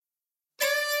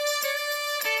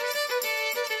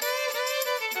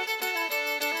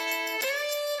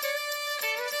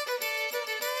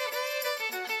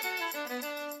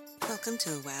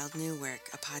Welcome to Wild New Work,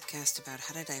 a podcast about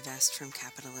how to divest from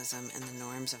capitalism and the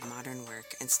norms of modern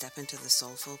work and step into the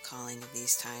soulful calling of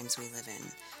these times we live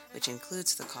in, which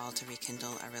includes the call to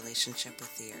rekindle our relationship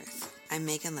with the earth. I'm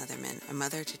Megan Leatherman, a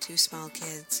mother to two small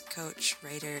kids, coach,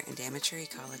 writer, and amateur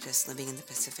ecologist living in the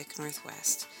Pacific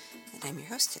Northwest, and I'm your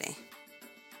host today.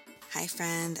 Hi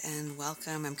friend, and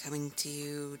welcome. I'm coming to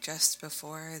you just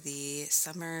before the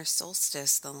summer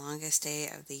solstice, the longest day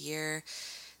of the year.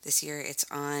 This year it's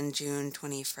on June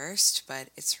 21st, but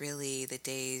it's really the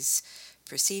days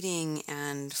preceding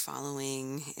and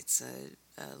following. It's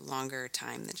a longer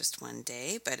time than just one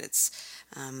day, but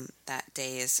that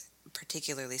day is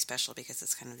particularly special because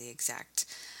it's kind of the exact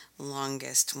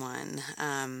longest one.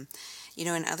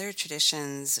 In other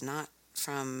traditions, not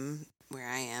from where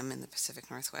I am in the Pacific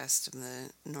Northwest in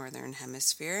the Northern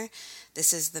Hemisphere,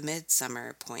 this is the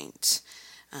midsummer point.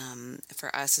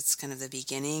 For us, it's kind of the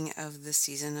beginning of the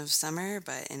season of summer,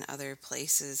 but in other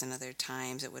places and other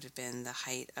times, it would have been the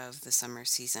height of the summer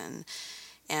season.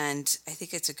 And I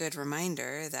think it's a good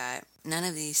reminder that none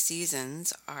of these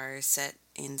seasons are set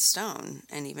in stone.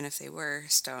 And even if they were,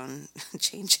 stone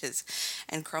changes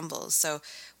and crumbles. So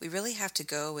we really have to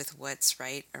go with what's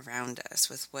right around us,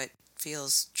 with what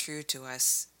feels true to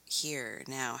us here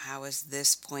now. How is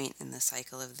this point in the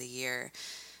cycle of the year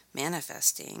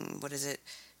manifesting? What does it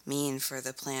mean for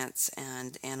the plants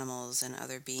and animals and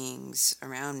other beings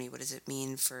around me? What does it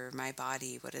mean for my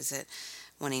body? What is it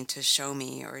wanting to show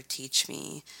me or teach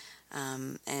me?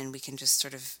 And we can just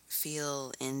sort of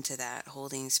feel into that,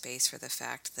 holding space for the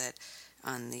fact that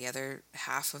on the other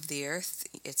half of the earth,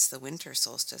 it's the winter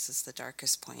solstice. It's the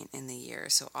darkest point in the year.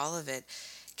 So all of it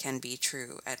can be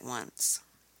true at once.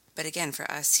 But again, for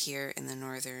us here in the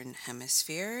Northern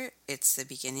Hemisphere, it's the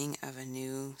beginning of a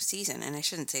new season. And I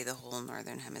shouldn't say the whole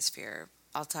Northern Hemisphere.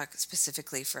 I'll talk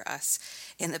specifically for us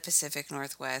in the Pacific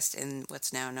Northwest, in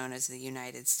what's now known as the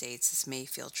United States. This may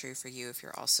feel true for you if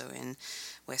you're also in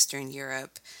Western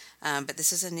Europe. But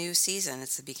this is a new season.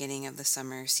 It's the beginning of the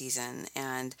summer season.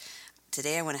 And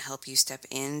today I want to help you step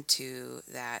into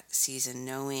that season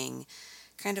knowing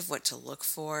kind of what to look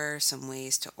for, some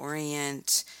ways to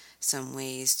orient, some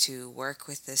ways to work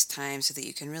with this time so that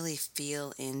you can really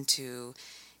feel into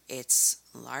its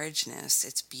largeness,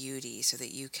 its beauty, so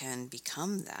that you can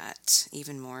become that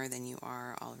even more than you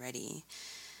are already.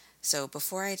 So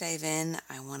before I dive in,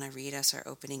 I want to read us our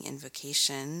opening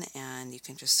invocation, and you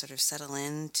can just sort of settle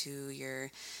into your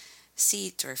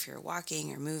seat, or if you're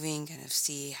walking or moving, kind of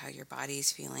see how your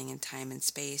body's feeling in time and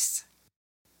space.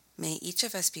 May each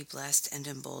of us be blessed and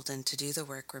emboldened to do the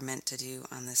work we're meant to do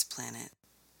on this planet.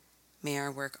 May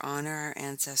our work honor our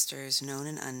ancestors, known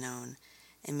and unknown,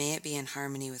 and may it be in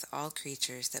harmony with all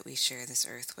creatures that we share this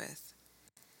earth with.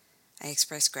 I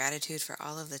express gratitude for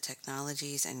all of the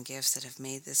technologies and gifts that have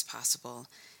made this possible,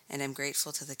 and am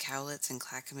grateful to the Cowlitz and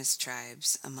Clackamas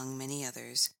tribes, among many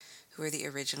others, who are the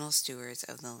original stewards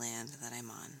of the land that I'm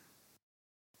on.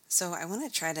 So I want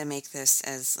to try to make this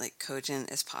as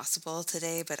cogent as possible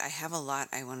today, but I have a lot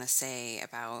I want to say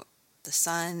about the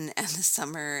sun and the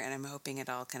summer, and I'm hoping it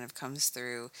all kind of comes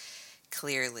through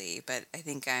clearly. But I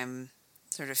think I'm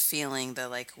sort of feeling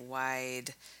the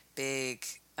wide, big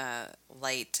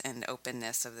light and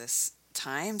openness of this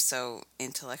time. So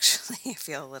intellectually, I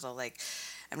feel a little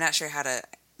I'm not sure how to.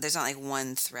 There's not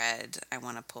one thread I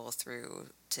want to pull through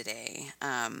today,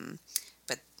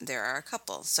 but there are a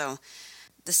couple. So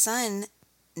the sun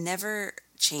never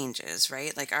changes,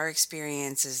 right? Our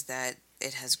experience is that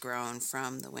it has grown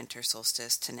from the winter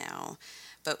solstice to now.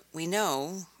 But we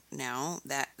know now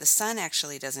that the sun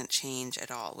actually doesn't change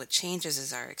at all. What changes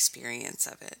is our experience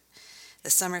of it. The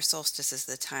summer solstice is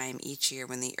the time each year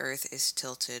when the earth is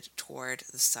tilted toward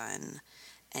the sun.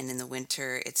 And in the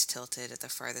winter, it's tilted at the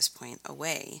farthest point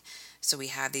away. So we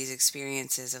have these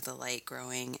experiences of the light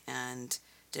growing and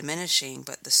diminishing,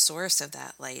 but the source of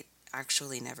that light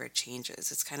actually never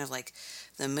changes. It's kind of like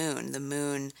the moon. The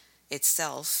moon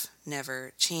itself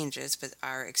never changes, but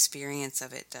our experience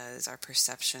of it does, our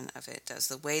perception of it does,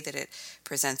 the way that it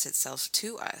presents itself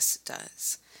to us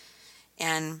does.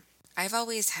 And I've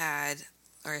always had,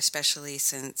 or especially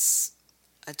since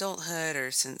adulthood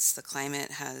or since the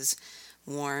climate has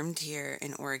warmed here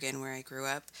in Oregon where I grew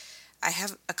up, I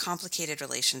have a complicated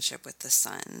relationship with the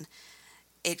sun.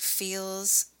 It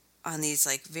feels on these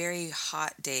very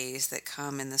hot days that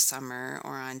come in the summer,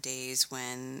 or on days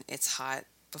when it's hot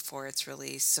before it's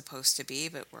really supposed to be,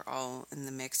 but we're all in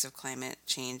the mix of climate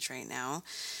change right now.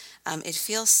 It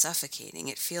feels suffocating.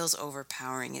 It feels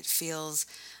overpowering. It feels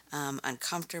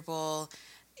uncomfortable.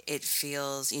 It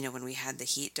feels, when we had the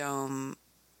heat dome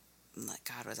like,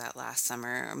 God, was that last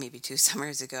summer or maybe 2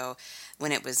 summers ago,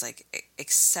 when it was like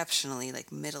exceptionally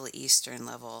like Middle Eastern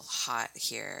level hot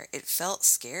here. It felt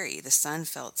scary. The sun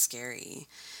felt scary.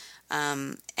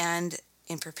 And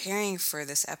in preparing for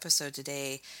this episode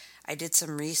today, I did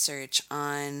some research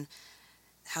on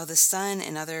how the sun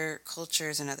in other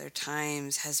cultures and other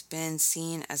times has been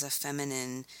seen as a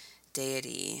feminine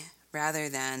deity rather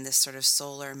than this sort of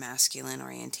solar masculine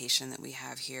orientation that we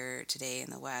have here today in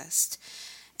the West.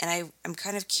 And I'm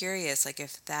kind of curious, like,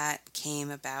 if that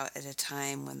came about at a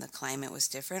time when the climate was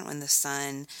different, when the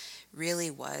sun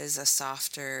really was a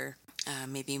softer,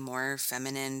 maybe more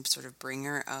feminine sort of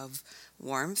bringer of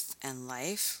warmth and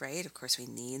life, right? Of course, we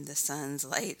need the sun's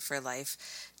light for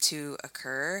life to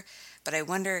occur. But I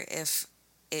wonder if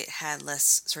it had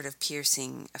less sort of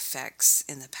piercing effects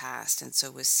in the past and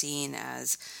so was seen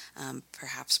as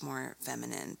perhaps more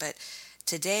feminine. But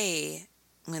today,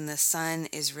 when the sun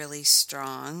is really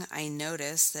strong, I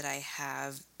notice that I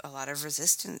have a lot of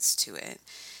resistance to it.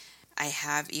 I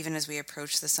have, even as we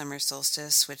approach the summer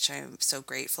solstice, which I'm so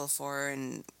grateful for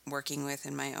and working with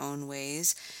in my own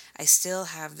ways, I still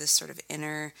have this sort of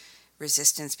inner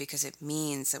resistance because it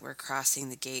means that we're crossing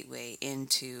the gateway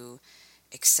into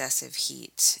excessive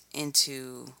heat,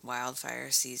 into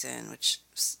wildfire season, which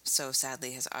so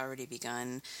sadly has already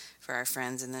begun for our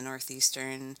friends in the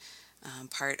northeastern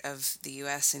part of the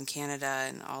U.S. and Canada,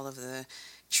 and all of the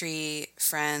tree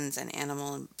friends and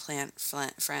animal and plant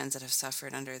friends that have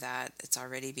suffered under that. It's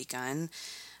already begun.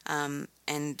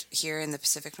 And here in the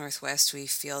Pacific Northwest, we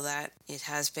feel that it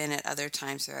has been at other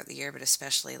times throughout the year, but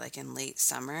especially like in late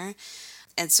summer.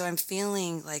 And so I'm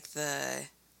feeling like the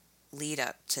lead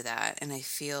up to that, and I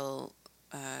feel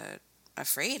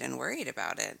afraid and worried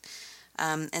about it.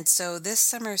 And so this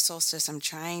summer solstice, I'm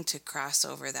trying to cross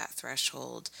over that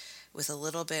threshold with a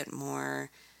little bit more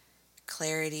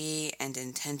clarity and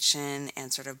intention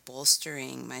and sort of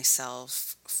bolstering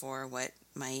myself for what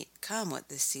might come, what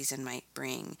this season might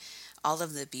bring. All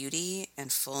of the beauty and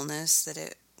fullness that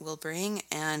it will bring,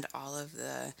 and all of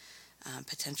the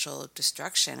potential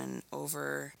destruction and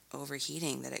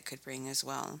overheating that it could bring as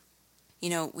well. You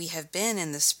know, we have been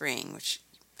in the spring, which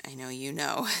I know you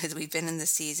know, we've been in the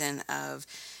season of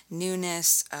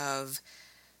newness, of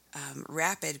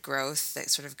rapid growth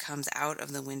that sort of comes out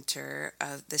of the winter,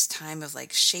 of this time of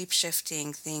like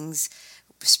shape-shifting things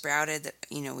sprouted that,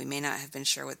 you know, we may not have been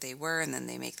sure what they were, and then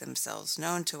they make themselves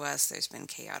known to us. There's been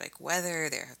chaotic weather.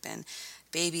 There have been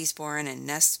babies born and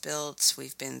nests built.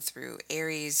 We've been through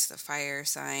Aries, the fire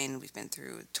sign. We've been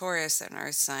through Taurus, an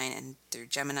earth sign, and through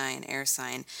Gemini, an air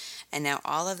sign. And now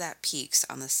all of that peaks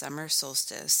on the summer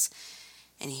solstice.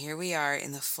 And here we are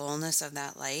in the fullness of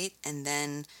that light, and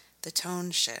then the tone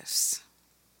shifts.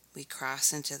 We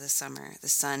cross into the summer. The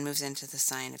sun moves into the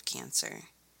sign of Cancer.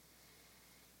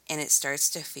 And it starts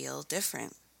to feel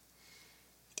different.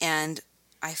 And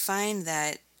I find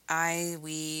that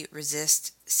we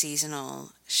resist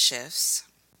seasonal shifts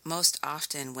most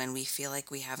often when we feel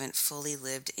like we haven't fully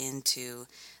lived into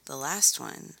the last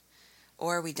one,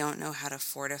 or we don't know how to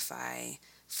fortify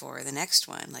for the next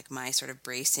one, like my sort of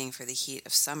bracing for the heat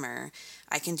of summer.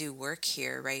 I can do work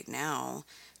here right now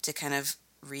to kind of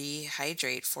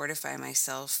rehydrate, fortify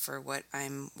myself for what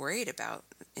I'm worried about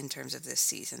in terms of this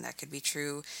season. That could be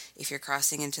true if you're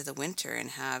crossing into the winter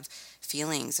and have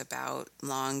feelings about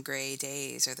long gray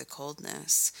days or the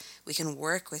coldness. We can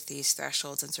work with these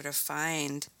thresholds and sort of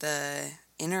find the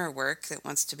inner work that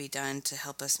wants to be done to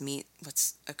help us meet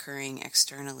what's occurring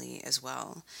externally as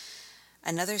well.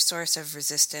 Another source of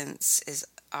resistance is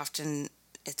often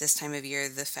at this time of year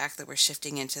the fact that we're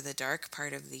shifting into the dark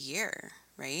part of the year,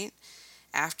 right?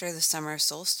 After the summer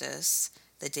solstice,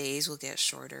 the days will get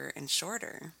shorter and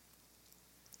shorter.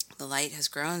 The light has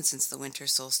grown since the winter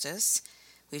solstice.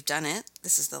 We've done it.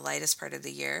 This is the lightest part of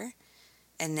the year.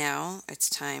 And now it's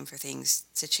time for things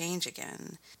to change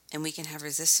again. And we can have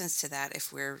resistance to that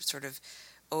if we're sort of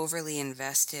overly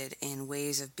invested in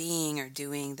ways of being or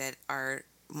doing that are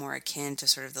more akin to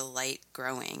sort of the light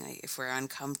growing. Like if we're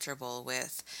uncomfortable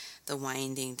with the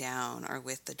winding down or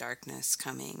with the darkness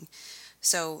coming.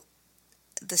 So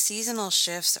the seasonal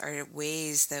shifts are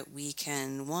ways that we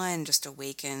can, one, just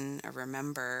awaken or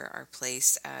remember our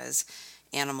place as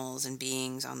animals and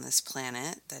beings on this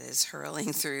planet that is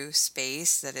hurling through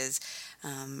space, that is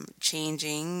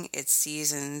changing its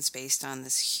seasons based on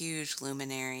this huge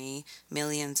luminary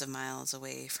millions of miles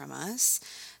away from us.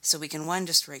 So we can, one,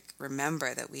 just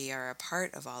remember that we are a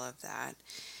part of all of that.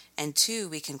 And two,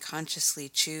 we can consciously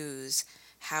choose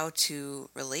how to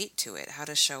relate to it, how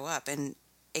to show up. And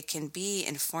it can be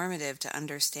informative to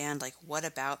understand, like, what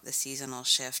about the seasonal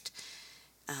shift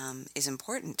is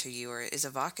important to you or is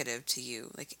evocative to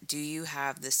you? Like, do you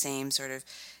have the same sort of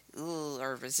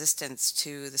or resistance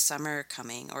to the summer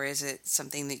coming, or is it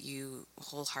something that you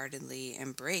wholeheartedly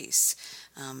embrace?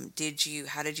 How did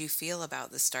you feel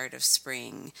about the start of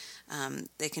spring?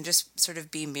 They can just sort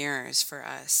of be mirrors for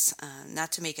us,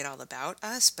 not to make it all about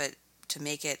us, but to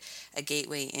make it a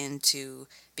gateway into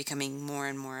becoming more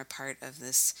and more a part of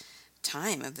this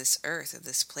time, of this earth, of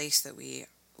this place that we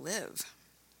live.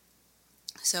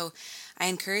 So I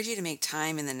encourage you to make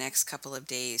time in the next couple of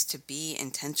days to be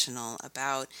intentional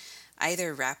about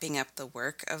either wrapping up the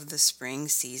work of the spring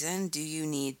season. Do you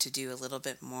need to do a little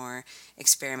bit more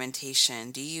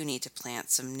experimentation? Do you need to plant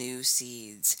some new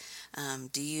seeds?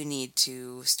 Do you need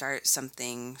to start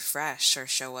something fresh or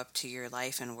show up to your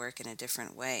life and work in a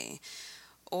different way?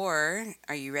 Or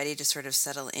are you ready to sort of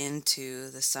settle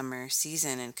into the summer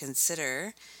season and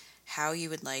consider how you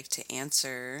would like to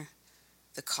answer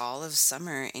the call of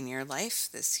summer in your life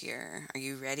this year? Are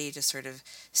you ready to sort of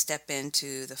step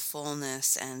into the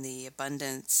fullness and the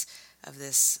abundance of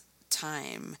this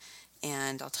time?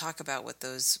 And I'll talk about what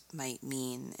those might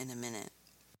mean in a minute.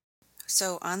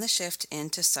 So, on the shift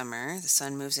into summer, the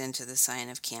sun moves into the sign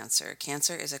of Cancer.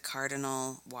 Cancer is a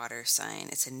cardinal water sign.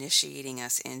 It's initiating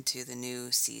us into the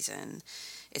new season.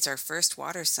 It's our first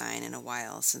water sign in a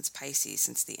while since Pisces,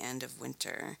 since the end of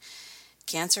winter.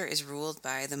 Cancer is ruled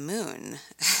by the moon.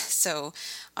 So,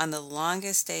 on the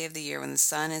longest day of the year, when the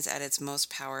sun is at its most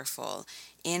powerful,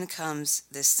 in comes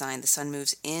this sign. The sun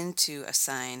moves into a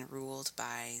sign ruled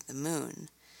by the moon.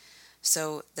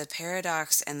 So, the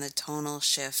paradox and the tonal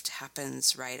shift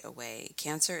happens right away.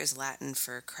 Cancer is Latin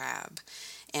for crab.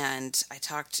 And I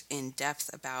talked in depth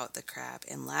about the crab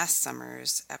in last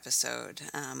summer's episode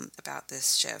about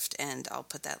this shift, and I'll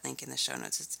put that link in the show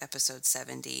notes. It's episode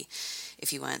 70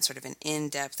 if you want sort of an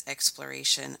in-depth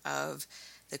exploration of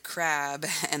the crab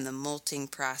and the molting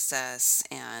process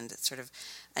and sort of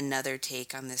another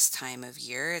take on this time of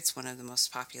year. It's one of the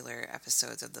most popular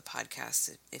episodes of the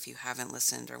podcast. If you haven't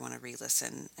listened or want to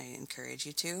re-listen, I encourage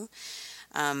you to.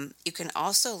 You can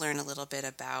also learn a little bit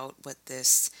about what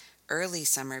this early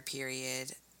summer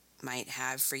period might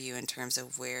have for you in terms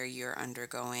of where you're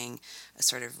undergoing a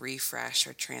sort of refresh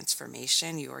or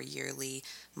transformation, your yearly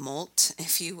molt,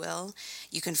 if you will.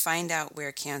 You can find out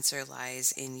where Cancer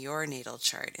lies in your natal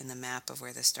chart in the map of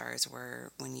where the stars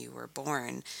were when you were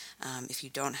born. If you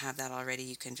don't have that already,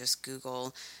 you can just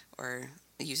Google or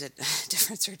use a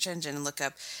different search engine and look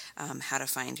up how to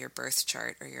find your birth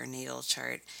chart or your natal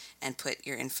chart and put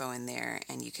your info in there,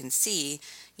 and you can see,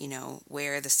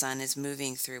 where the sun is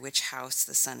moving through, which house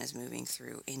the sun is moving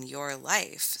through in your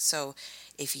life. So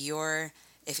if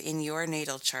in your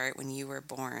natal chart when you were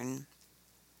born,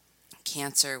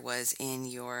 Cancer was in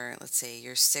your, let's say,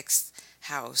 your sixth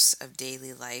house of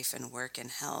daily life and work and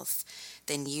health,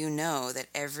 then you know that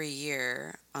every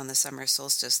year on the summer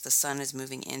solstice, the sun is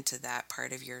moving into that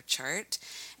part of your chart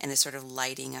and is sort of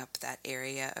lighting up that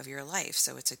area of your life.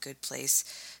 So it's a good place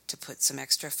to put some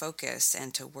extra focus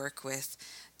and to work with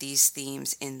these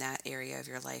themes in that area of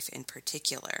your life in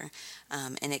particular.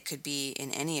 And it could be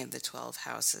in any of the 12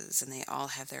 houses, and they all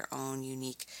have their own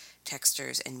unique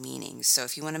textures and meanings. So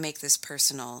if you want to make this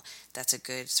personal, that's a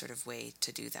good sort of way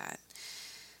to do that.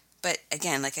 But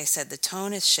again, like I said, the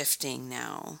tone is shifting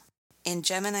now. In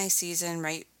Gemini season,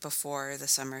 right before the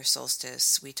summer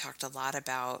solstice, we talked a lot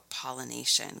about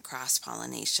pollination,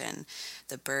 cross-pollination,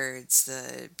 the birds,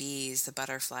 the bees, the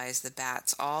butterflies, the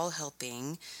bats, all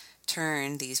helping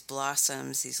turn these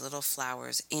blossoms, these little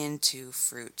flowers, into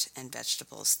fruit and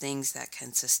vegetables, things that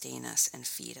can sustain us and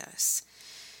feed us.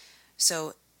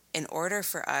 So in order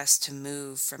for us to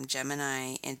move from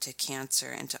Gemini into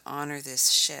Cancer and to honor this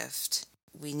shift,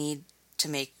 we need to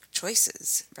make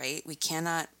choices, right? We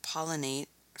cannot pollinate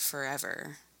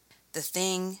forever. The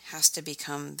thing has to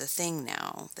become the thing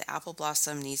now. The apple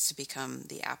blossom needs to become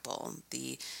the apple.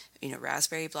 The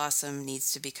raspberry blossom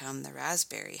needs to become the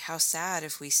raspberry. How sad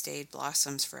if we stayed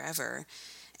blossoms forever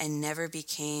and never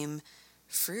became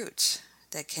fruit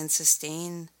that can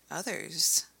sustain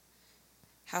others.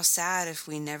 How sad if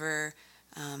we never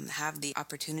have the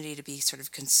opportunity to be sort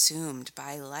of consumed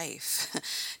by life,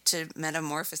 to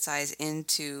metamorphosize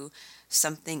into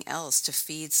something else, to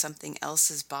feed something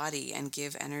else's body and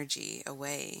give energy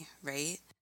away, right?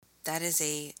 That is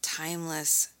a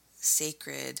timeless,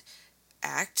 sacred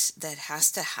act that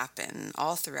has to happen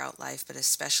all throughout life, but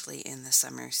especially in the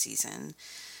summer season.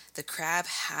 The crab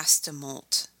has to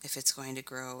molt if it's going to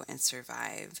grow and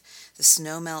survive. The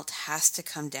snowmelt has to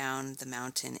come down the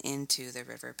mountain into the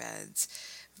riverbeds.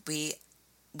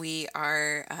 We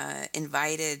are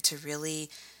invited to really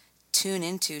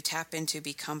tap into,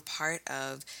 become part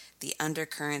of the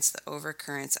undercurrents, the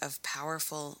overcurrents of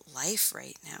powerful life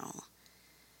right now.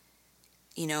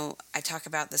 I talk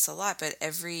about this a lot, but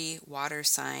every water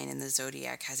sign in the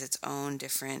zodiac has its own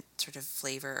different sort of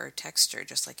flavor or texture,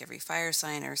 just like every fire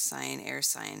sign, earth sign, air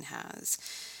sign has.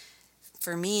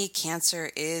 For me,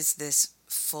 Cancer is this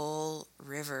full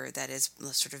river that is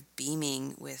sort of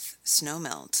beaming with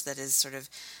snowmelt, that is sort of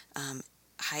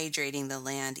hydrating the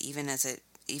land even as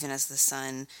the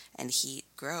sun and heat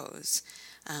grows.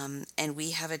 And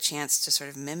we have a chance to sort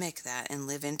of mimic that and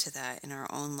live into that in our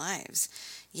own lives.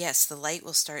 Yes, the light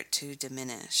will start to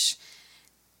diminish.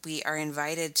 We are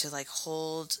invited to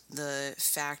hold the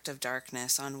fact of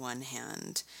darkness on one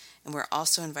hand, and we're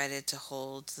also invited to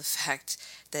hold the fact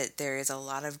that there is a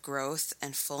lot of growth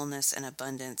and fullness and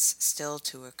abundance still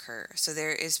to occur. So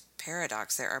there is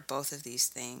paradox. There are both of these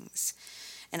things.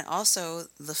 And also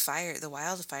the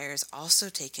wildfires also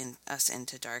taken us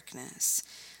into darkness,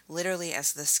 literally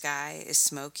as the sky is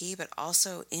smoky, but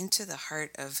also into the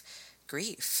heart of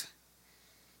grief,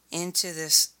 into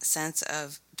this sense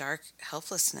of dark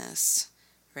helplessness,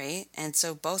 right? And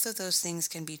so both of those things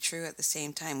can be true at the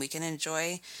same time. We can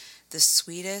enjoy the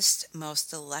sweetest, most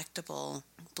delectable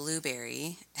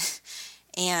blueberry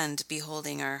and be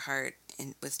holding our heart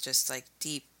with just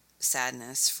deep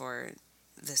sadness for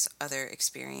this other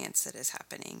experience that is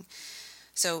happening.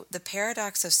 So the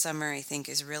paradox of summer, I think,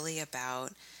 is really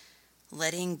about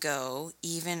letting go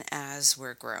even as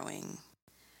we're growing.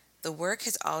 The work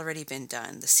has already been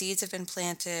done. The seeds have been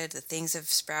planted, the things have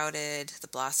sprouted, the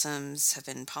blossoms have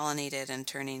been pollinated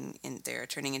and they're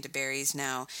turning into berries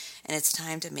now, and it's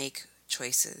time to make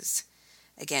choices.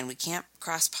 Again, we can't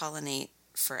cross-pollinate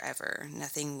forever.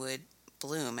 Nothing would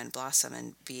bloom and blossom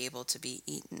and be able to be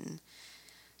eaten.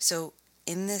 So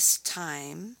in this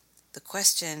time, the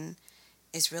question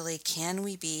is really, can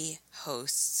we be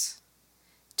hosts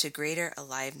to greater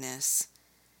aliveness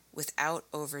without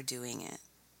overdoing it?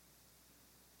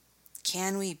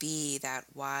 Can we be that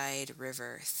wide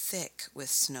river, thick with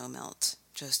snowmelt,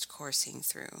 just coursing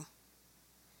through?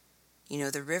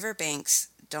 The riverbanks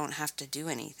don't have to do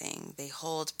anything. They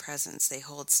hold presence, they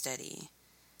hold steady,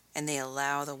 and they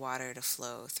allow the water to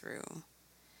flow through.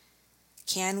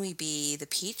 Can we be the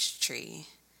peach tree,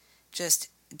 just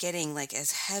getting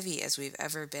as heavy as we've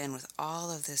ever been with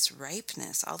all of this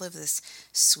ripeness, all of this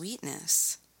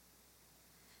sweetness?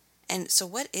 And so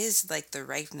what is the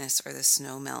ripeness or the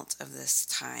snowmelt of this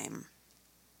time?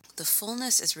 The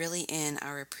fullness is really in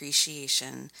our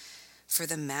appreciation for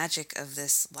the magic of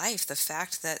this life, the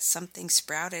fact that something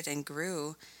sprouted and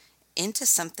grew into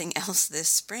something else this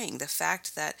spring, the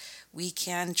fact that we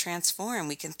can transform,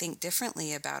 we can think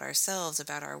differently about ourselves,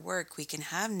 about our work, we can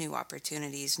have new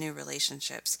opportunities, new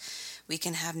relationships, we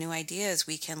can have new ideas,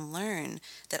 we can learn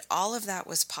that all of that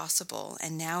was possible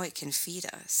and now it can feed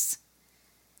us.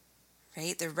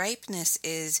 Right? The ripeness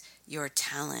is your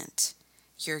talent,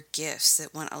 your gifts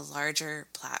that want a larger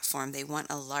platform. They want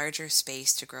a larger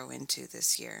space to grow into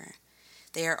this year.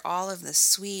 They are all of the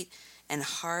sweet and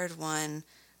hard-won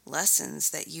lessons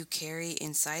that you carry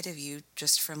inside of you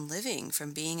just from living,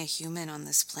 from being a human on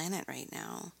this planet right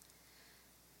now.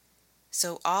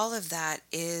 So all of that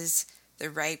is the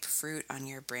ripe fruit on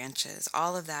your branches.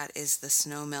 All of that is the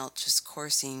snowmelt just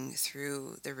coursing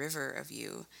through the river of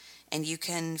you. And you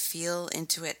can feel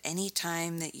into it any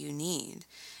time that you need.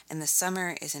 And the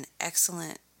summer is an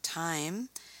excellent time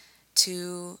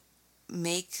to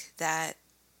make that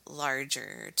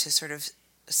larger, to sort of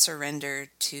surrender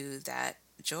to that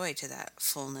joy, to that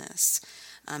fullness.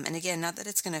 And again, not that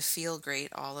it's going to feel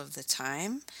great all of the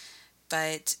time,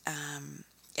 but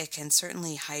it can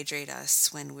certainly hydrate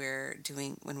us when we're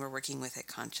working with it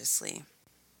consciously.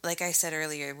 Like I said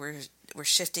earlier, we're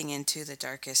shifting into the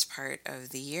darkest part of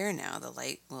the year now. The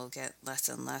light will get less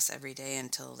and less every day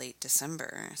until late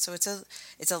December. So it's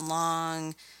a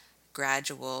long,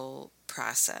 gradual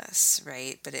process,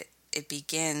 right? But it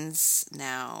begins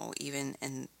now, even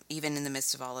in the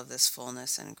midst of all of this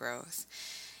fullness and growth.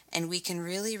 And we can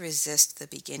really resist the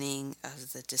beginning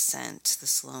of the descent, the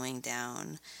slowing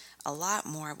down, a lot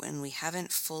more when we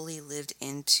haven't fully lived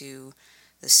into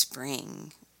the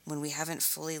spring, when we haven't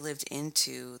fully lived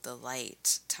into the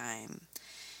light time.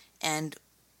 And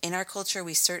in our culture,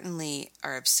 we certainly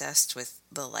are obsessed with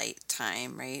the light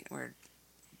time, right? We're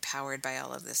powered by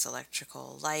all of this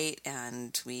electrical light,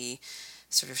 and we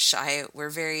sort of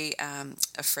we're very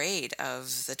afraid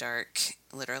of the dark,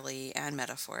 literally and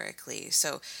metaphorically.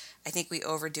 So I think we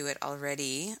overdo it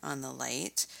already on the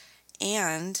light,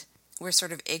 and we're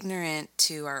sort of ignorant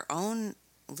to our own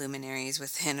luminaries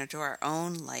within, or to our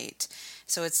own light.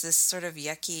 So it's this sort of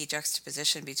yucky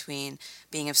juxtaposition between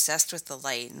being obsessed with the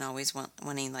light and always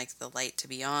wanting like the light to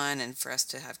be on and for us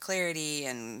to have clarity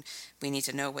and we need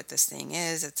to know what this thing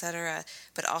is, etc.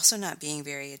 But also not being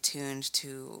very attuned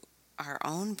to our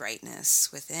own brightness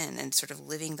within and sort of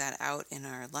living that out in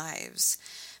our lives.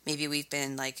 Maybe we've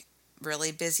been like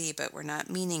really busy, but we're not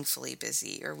meaningfully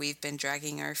busy, or we've been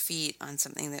dragging our feet on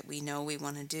something that we know we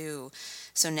want to do.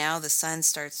 So now the sun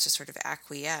starts to sort of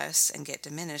acquiesce and get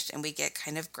diminished, and we get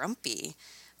kind of grumpy,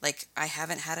 like I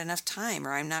haven't had enough time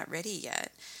or I'm not ready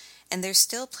yet. And there's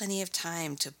still plenty of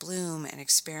time to bloom and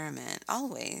experiment,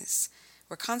 always.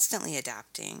 We're constantly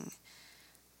adapting.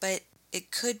 But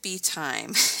it could be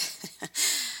time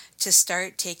to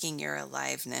start taking your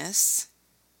aliveness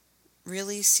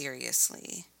really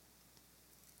seriously.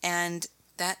 And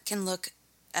that can look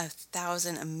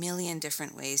 1,000, a million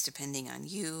different ways depending on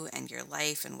you and your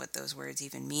life and what those words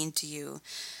even mean to you.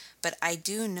 But I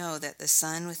do know that the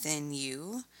sun within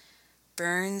you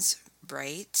burns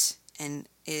bright and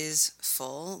is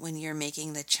full when you're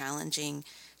making the challenging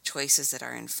choices that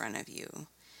are in front of you.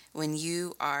 When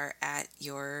you are at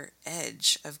your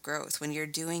edge of growth, when you're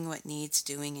doing what needs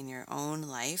doing in your own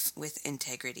life with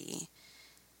integrity.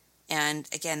 And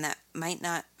again, that might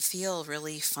not feel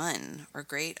really fun or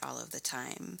great all of the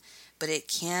time, but it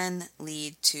can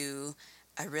lead to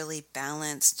a really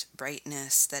balanced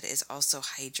brightness that is also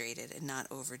hydrated and not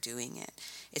overdoing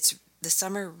it. The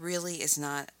summer really is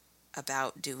not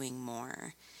about doing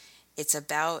more. It's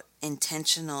about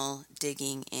intentional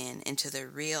digging into the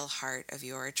real heart of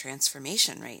your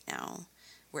transformation right now,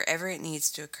 wherever it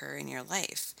needs to occur in your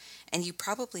life. And you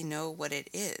probably know what it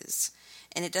is.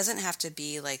 And it doesn't have to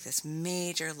be like this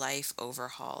major life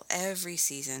overhaul. Every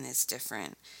season is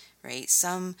different, right?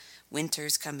 Some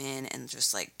winters come in and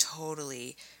just like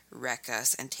totally wreck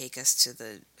us and take us to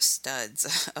the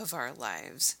studs of our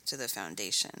lives, to the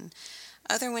foundation.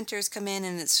 Other winters come in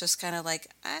and it's just kind of like,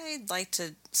 I'd like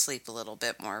to sleep a little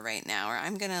bit more right now, or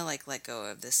I'm going to like let go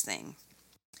of this thing.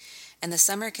 And the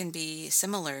summer can be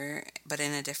similar, but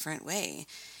in a different way.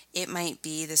 It might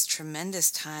be this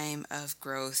tremendous time of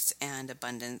growth and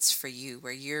abundance for you,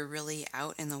 where you're really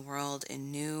out in the world in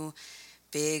new,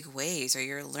 big ways, or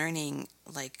you're learning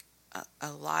like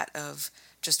a lot of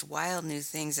just wild new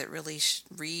things that really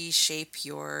reshape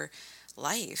your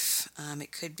life.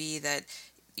 It could be that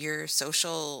your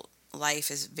social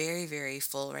life is very, very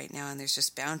full right now, and there's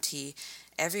just bounty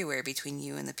everywhere between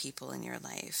you and the people in your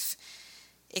life.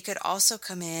 It could also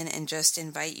come in and just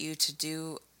invite you to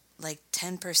do like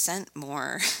 10%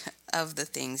 more of the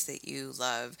things that you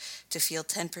love, to feel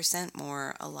 10%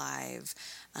 more alive.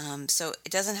 So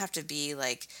it doesn't have to be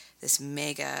like this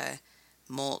mega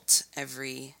molt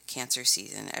every Cancer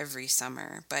season, every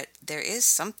summer, but there is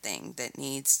something that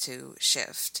needs to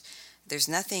shift. There's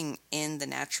nothing in the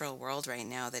natural world right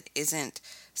now that isn't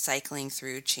cycling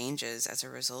through changes as a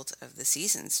result of the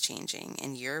seasons changing,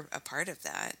 and you're a part of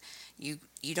that. You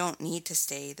don't need to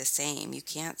stay the same. You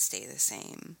can't stay the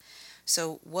same.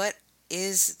 So what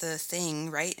is the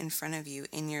thing right in front of you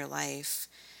in your life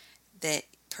that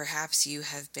perhaps you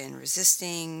have been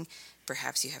resisting,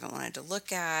 perhaps you haven't wanted to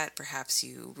look at, perhaps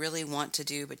you really want to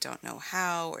do but don't know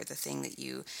how, or the thing that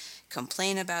you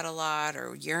complain about a lot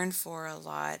or yearn for a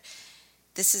lot?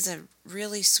 This is a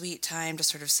really sweet time to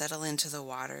sort of settle into the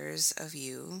waters of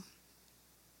you,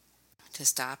 to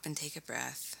stop and take a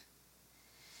breath,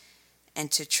 and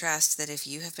to trust that if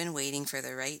you have been waiting for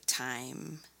the right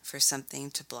time for something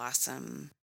to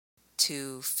blossom,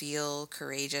 to feel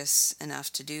courageous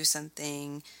enough to do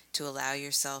something, to allow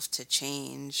yourself to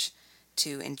change,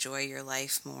 to enjoy your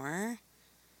life more,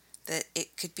 that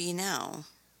it could be now.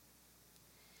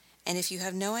 And if you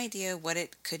have no idea what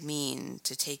it could mean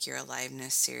to take your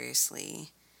aliveness seriously,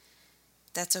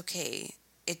 that's okay.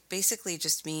 It basically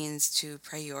just means to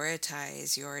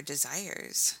prioritize your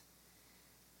desires,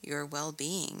 your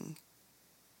well-being.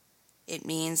 It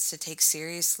means to take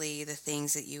seriously the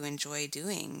things that you enjoy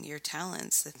doing, your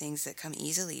talents, the things that come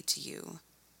easily to you.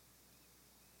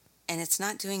 And it's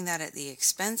not doing that at the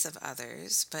expense of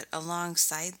others, but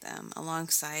alongside them,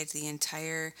 alongside the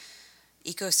entire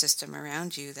ecosystem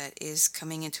around you that is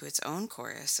coming into its own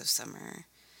chorus of summer.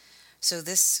 So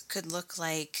this could look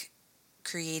like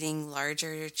creating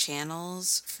larger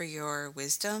channels for your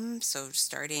wisdom. So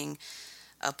starting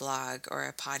a blog or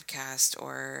a podcast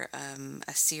or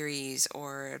a series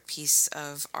or a piece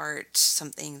of art,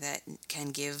 something that can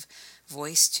give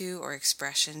voice to or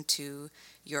expression to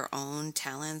your own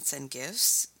talents and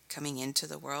gifts coming into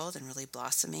the world and really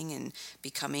blossoming and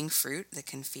becoming fruit that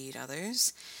can feed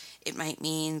others. It might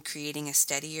mean creating a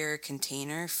steadier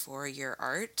container for your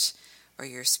art, or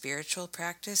your spiritual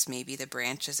practice. Maybe the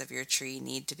branches of your tree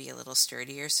need to be a little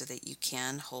sturdier so that you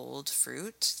can hold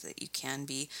fruit, so that you can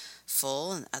be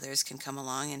full and others can come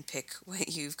along and pick what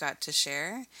you've got to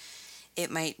share. It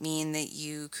might mean that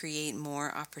you create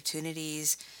more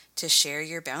opportunities to share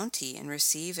your bounty and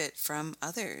receive it from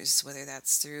others, whether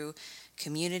that's through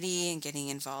community and getting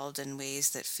involved in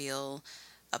ways that feel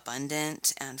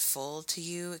abundant and full to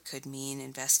you. It could mean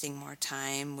investing more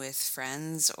time with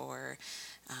friends or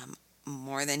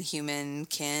more than human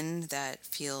kin that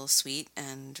feel sweet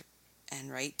and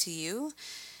right to you.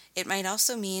 It might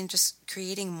also mean just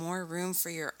creating more room for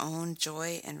your own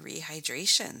joy and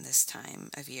rehydration this time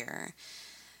of year.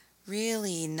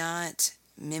 Really not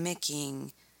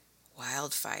mimicking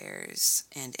wildfires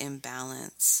and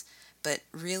imbalance, but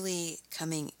really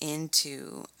coming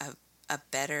into a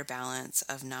better balance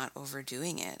of not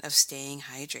overdoing it, of staying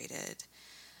hydrated.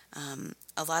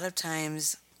 A lot of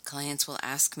times clients will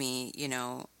ask me,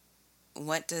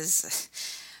 what does,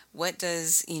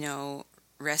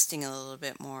 resting a little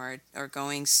bit more or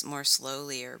going more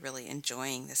slowly or really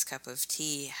enjoying this cup of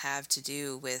tea have to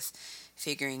do with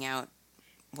figuring out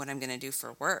what I'm going to do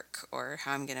for work or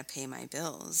how I'm going to pay my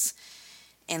bills.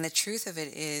 And the truth of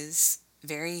it is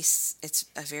it's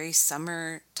a very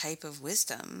summer type of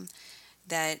wisdom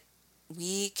that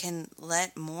we can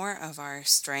let more of our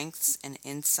strengths and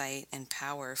insight and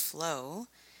power flow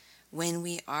when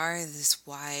we are this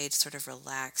wide, sort of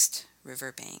relaxed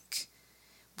riverbank.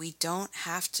 We don't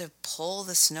have to pull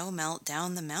the snow melt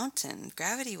down the mountain.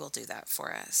 Gravity will do that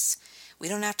for us. We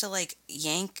don't have to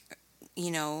yank,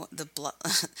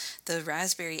 the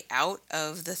raspberry out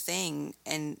of the thing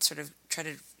and sort of try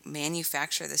to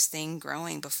manufacture this thing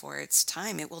growing before it's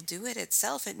time. It will do it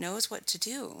itself. It knows what to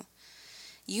do.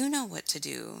 You know what to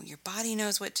do. Your body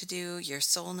knows what to do. Your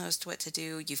soul knows what to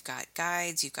do. You've got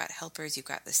guides, you've got helpers, you've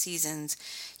got the seasons,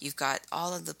 you've got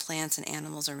all of the plants and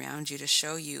animals around you to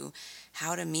show you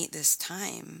how to meet this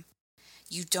time.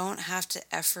 You don't have to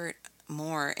effort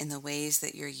more in the ways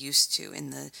that you're used to in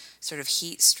the sort of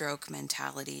heat stroke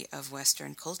mentality of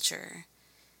Western culture.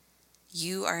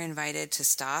 You are invited to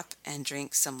stop and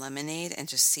drink some lemonade and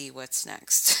just see what's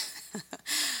next.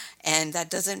 And that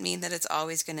doesn't mean that it's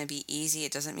always going to be easy.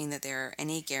 It doesn't mean that there are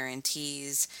any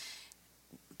guarantees.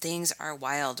 Things are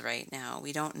wild right now.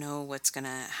 We don't know what's going to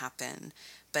happen.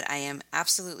 But I am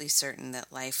absolutely certain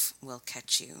that life will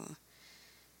catch you.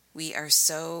 We are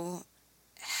so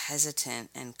hesitant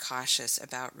and cautious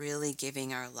about really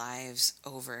giving our lives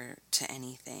over to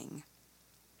anything.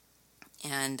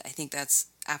 And I think that's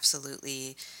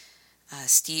absolutely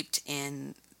steeped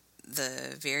in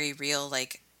the very real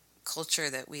culture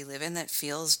that we live in that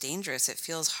feels dangerous. It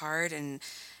feels hard and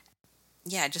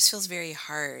it just feels very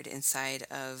hard inside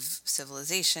of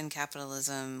civilization,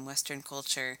 capitalism, Western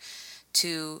culture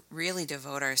to really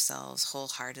devote ourselves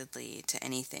wholeheartedly to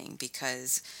anything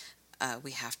because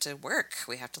we have to work.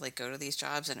 We have to go to these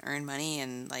jobs and earn money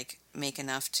and make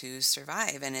enough to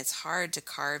survive. And it's hard to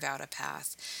carve out a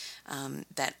path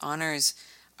that honors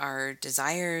our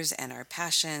desires and our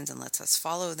passions and lets us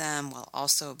follow them while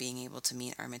also being able to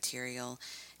meet our material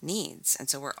needs. And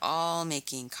so we're all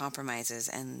making compromises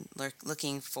and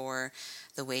looking for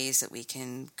the ways that we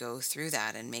can go through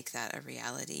that and make that a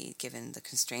reality given the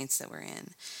constraints that we're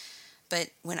in.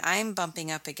 But when I'm bumping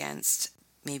up against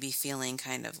maybe feeling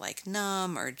kind of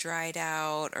numb or dried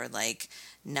out or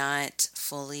not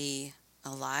fully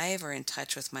alive or in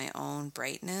touch with my own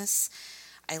brightness,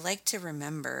 I like to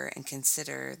remember and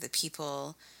consider the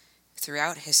people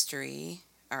throughout history,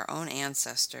 our own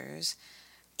ancestors,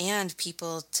 and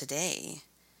people today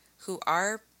who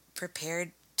are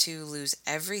prepared to lose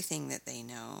everything that they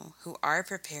know, who are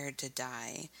prepared to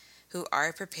die, who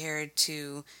are prepared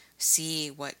to see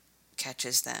what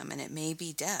catches them, and it may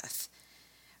be death,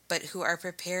 but who are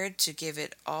prepared to give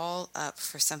it all up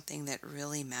for something that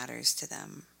really matters to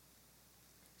them.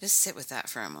 Just sit with that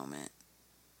for a moment.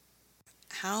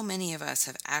 How many of us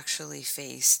have actually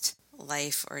faced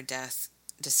life or death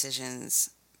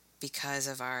decisions because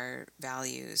of our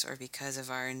values or because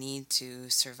of our need to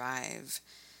survive?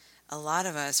 A lot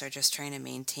of us are just trying to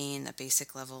maintain a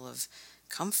basic level of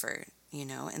comfort,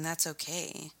 and that's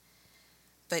okay.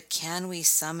 But can we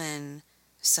summon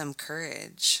some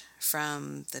courage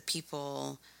from the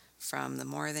people from the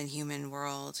more than human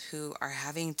world who are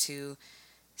having to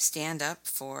stand up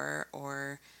for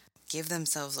or give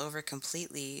themselves over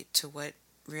completely to what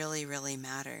really, really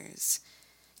matters?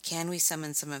 Can we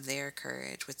summon some of their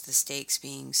courage with the stakes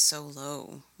being so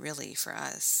low, really, for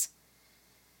us?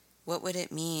 What would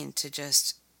it mean to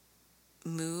just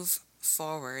move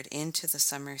forward into the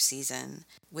summer season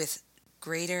with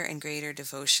greater and greater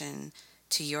devotion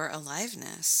to your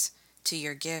aliveness, to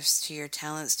your gifts, to your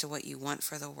talents, to what you want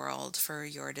for the world, for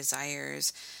your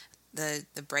desires, the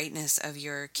brightness of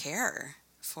your care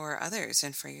for others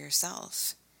and for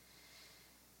yourself.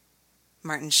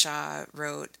 Martin Shaw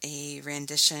wrote a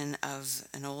rendition of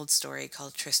an old story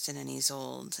called Tristan and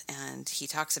Isolde, and he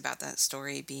talks about that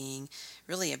story being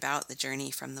really about the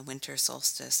journey from the winter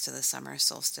solstice to the summer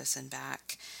solstice and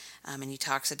back. And he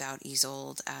talks about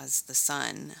Isolde as the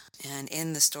sun. And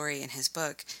in the story in his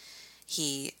book,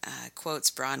 he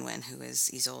quotes Bronwyn, who is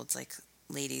Isolde's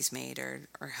lady's maid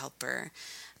or helper.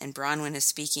 And Bronwyn is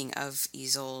speaking of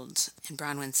Isolde, and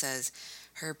Bronwyn says,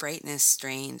 "Her brightness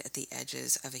strained at the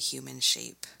edges of a human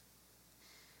shape."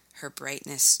 Her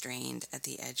brightness strained at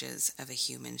the edges of a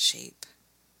human shape.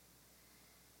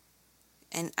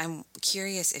 And I'm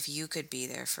curious if you could be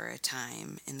there for a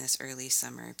time in this early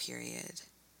summer period.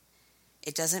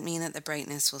 It doesn't mean that the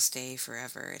brightness will stay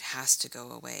forever. It has to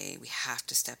go away. We have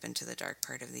to step into the dark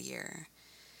part of the year.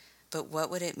 But what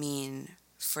would it mean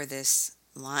for this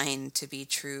line to be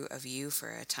true of you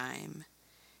for a time?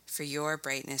 For your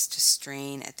brightness to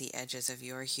strain at the edges of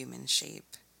your human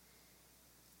shape?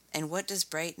 And what does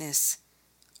brightness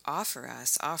offer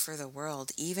us, offer the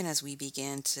world, even as we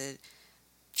begin to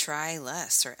try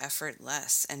less or effort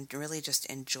less and really just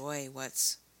enjoy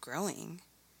what's growing?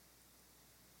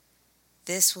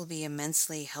 This will be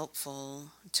immensely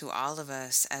helpful to all of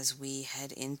us as we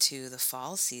head into the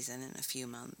fall season in a few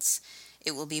months.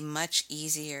 It will be much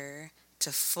easier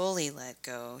to fully let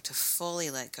go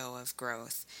of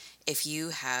growth if you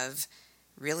have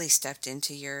really stepped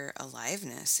into your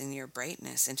aliveness and your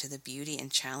brightness, into the beauty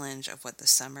and challenge of what the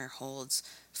summer holds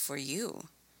for you.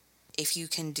 If you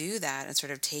can do that and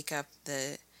sort of take up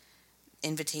the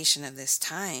invitation of this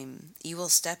time, you will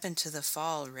step into the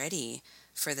fall ready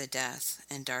for the death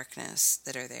and darkness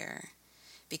that are there.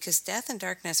 Because death and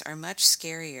darkness are much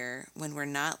scarier when we're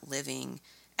not living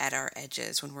at our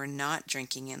edges, when we're not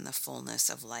drinking in the fullness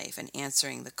of life and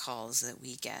answering the calls that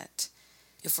we get.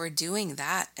 If we're doing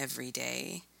that every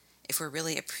day, if we're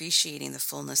really appreciating the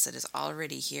fullness that is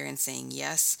already here and saying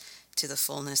yes to the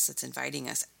fullness that's inviting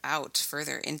us out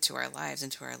further into our lives,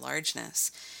 into our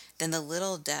largeness, then the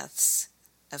little deaths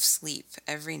of sleep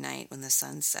every night when the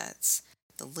sun sets,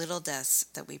 the little deaths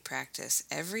that we practice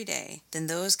every day, then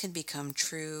those can become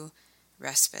true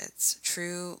respites,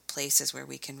 true places where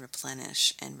we can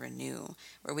replenish and renew,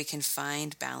 where we can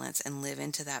find balance and live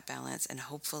into that balance and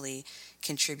hopefully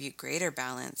contribute greater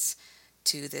balance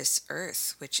to this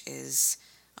earth, which is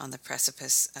on the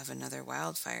precipice of another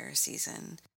wildfire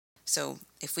season. So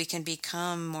if we can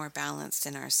become more balanced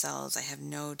in ourselves, I have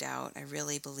no doubt, I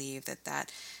really believe that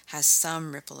that has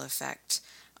some ripple effect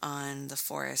on the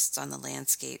forests, on the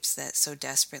landscapes that so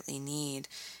desperately need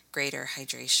greater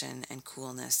hydration and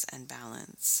coolness and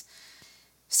balance.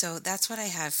 So that's what I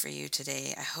have for you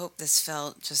today. I hope this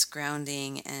felt just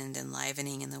grounding and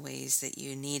enlivening in the ways that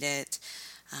you need it.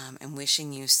 I'm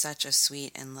wishing you such a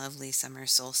sweet and lovely summer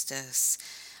solstice.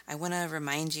 I want to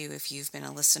remind you, if you've been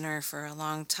a listener for a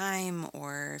long time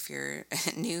or if you're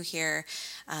new here,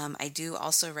 I do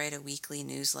also write a weekly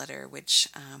newsletter, which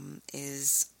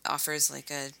offers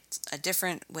like a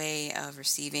different way of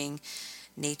receiving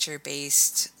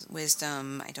nature-based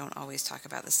wisdom. I don't always talk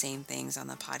about the same things on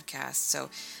the podcast. So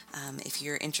if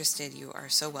you're interested, you are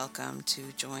so welcome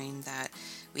to join that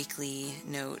weekly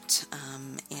note.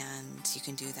 And you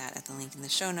can do that at the link in the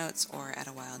show notes or at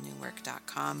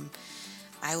awildnewwork.com.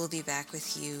 I will be back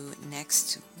with you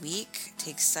next week.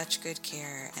 Take such good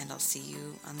care, and I'll see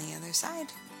you on the other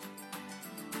side.